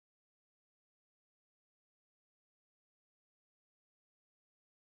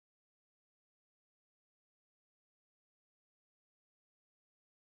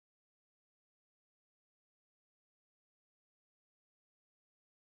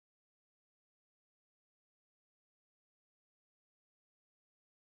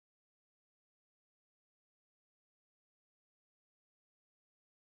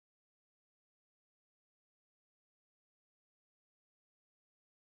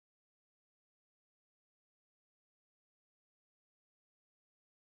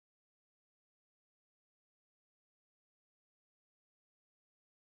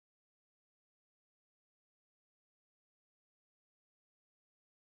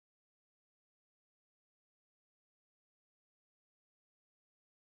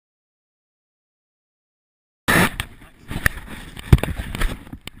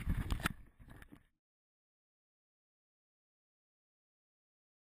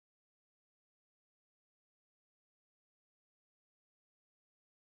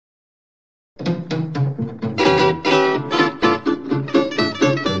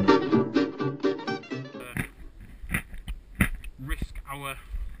Risk our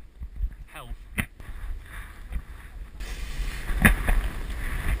health.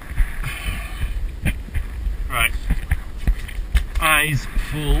 Right. Eyes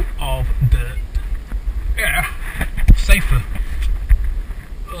full of dirt. Yeah. Safer.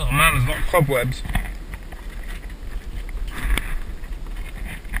 Oh man, there's a lot of cobwebs.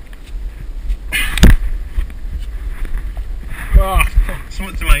 Oh, fuck,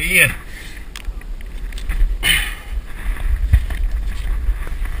 something's in my ear.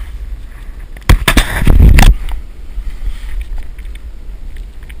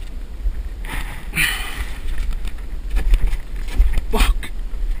 Fuck.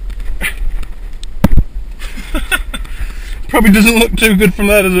 Probably doesn't look too good from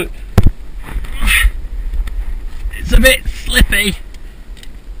there, does it? It's a bit slippy.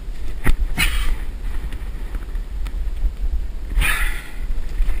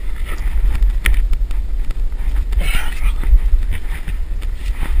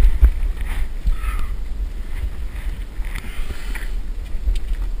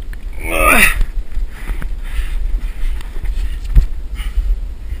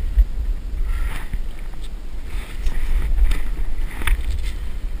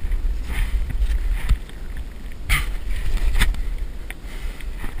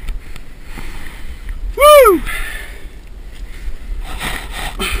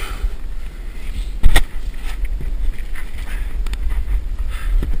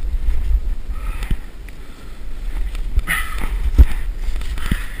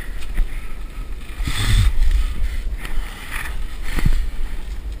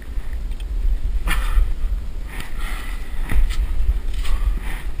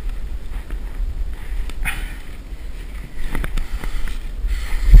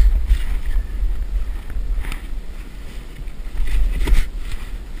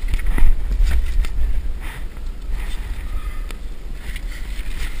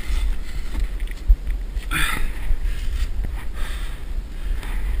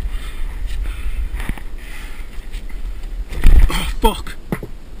 Fuck.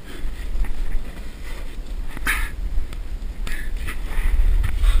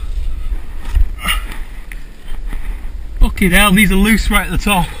 Fucking hell, these are loose right at the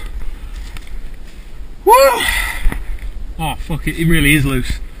top. Woo! Oh fuck it really is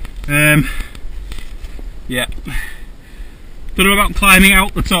loose. Yeah. Don't know about climbing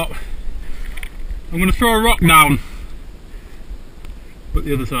out the top. I'm gonna throw a rock down. But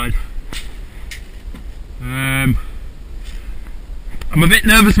the other side. I'm a bit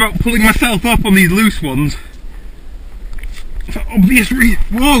nervous about pulling myself up on these loose ones. For obvious reason.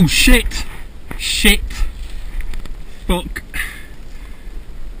 Whoa, shit! Shit. Fuck.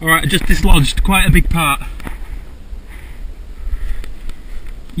 Alright, I just dislodged quite a big part.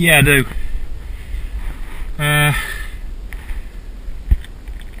 Yeah, I do.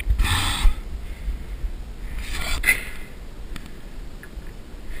 Fuck.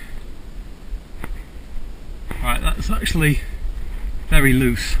 Right, that's actually very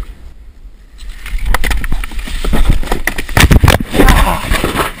loose. Oh,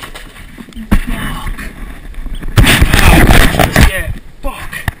 fuck. Oh, shit.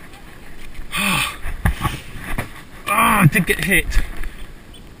 Fuck. Oh, I did get hit.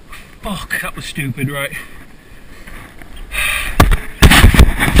 Fuck, that was stupid, right.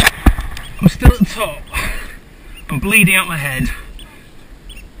 I'm still at the top. I'm bleeding out my head.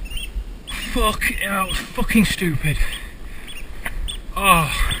 Fuck, that was fucking stupid.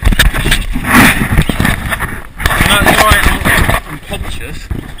 Oh. That's alright, I'm conscious.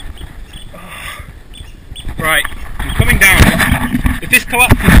 Oh. Right, I'm coming down. If this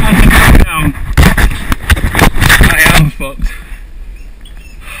collapses as I'm coming down, I am fucked.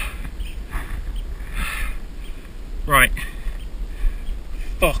 Right.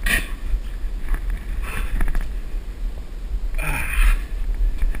 Fuck.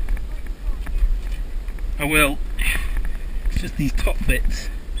 I will. It's just these top bits.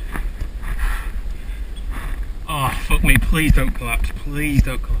 Oh, fuck me, please don't collapse. Please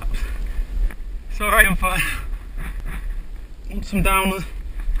don't collapse. It's alright, I'm fine. Want some downers?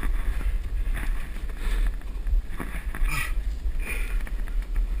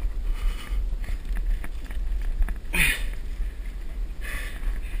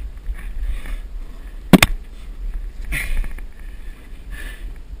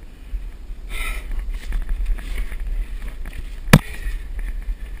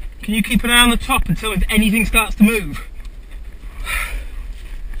 Can you keep an eye on the top until if anything starts to move?